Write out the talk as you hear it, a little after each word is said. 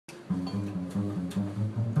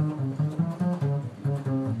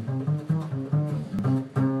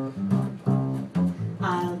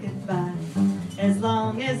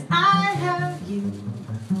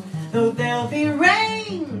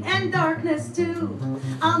too.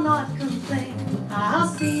 I'll not complain, I'll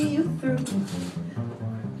see you through.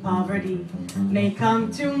 Poverty may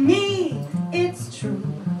come to me, it's true,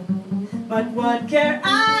 but what care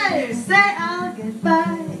I? Say I'll get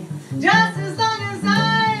by, just as long as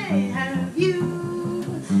I have you.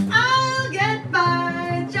 I'll get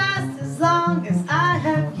by, just as long as I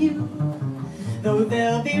have you. Though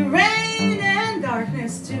there'll be rain and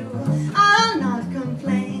darkness too, I'll not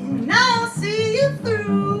complain, I'll see you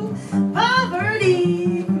through.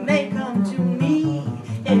 Poverty may come to me,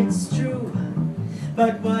 it's true,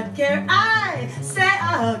 but what care I? Say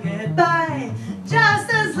I'll get by, just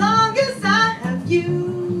as long as I have you.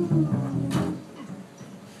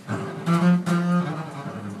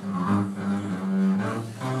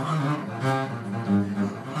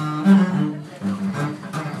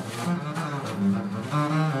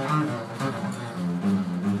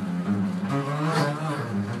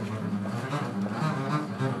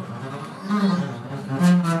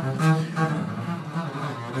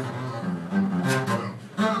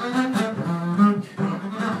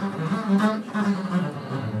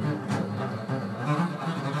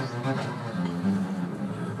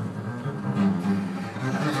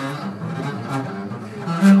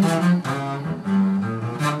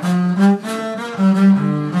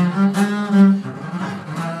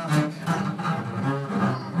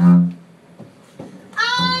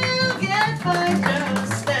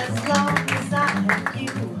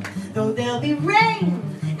 Though there'll be rain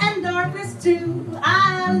and darkness too,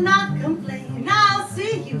 I'll not complain, I'll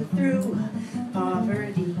see you through.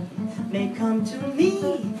 Poverty may come to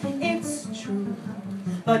me, it's true,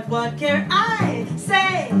 but what care I?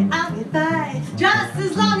 Say I'll get by, just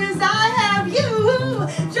as long as I have